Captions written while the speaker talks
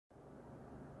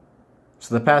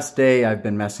So the past day I've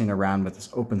been messing around with this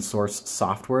open source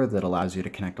software that allows you to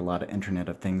connect a lot of Internet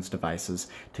of Things devices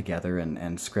together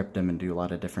and script them and do a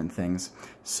lot of different things.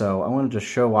 So I wanted to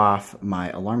show off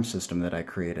my alarm system that I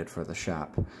created for the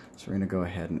shop. So we're going to go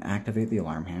ahead and activate the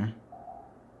alarm here.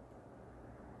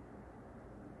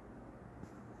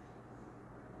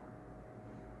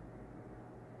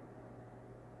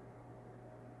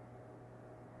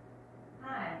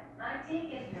 Hi, I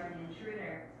take it you're an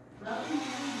intruder. Welcome to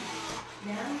Invise.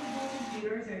 Now your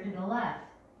computers are to the left.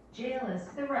 Jail is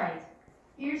to the right.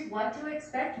 Here's what to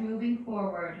expect moving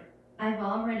forward. I've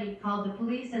already called the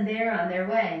police and they're on their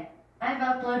way. I've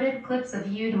uploaded clips of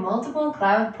you to multiple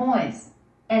cloud points.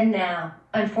 And now,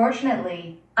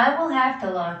 unfortunately, I will have to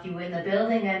lock you in the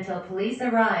building until police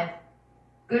arrive.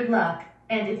 Good luck,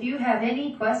 and if you have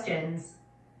any questions,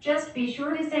 just be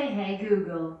sure to say hey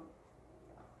Google.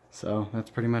 So that's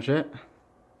pretty much it.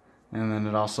 And then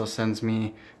it also sends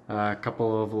me a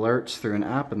couple of alerts through an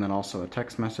app and then also a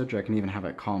text message. I can even have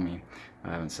it call me. I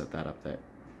haven't set that up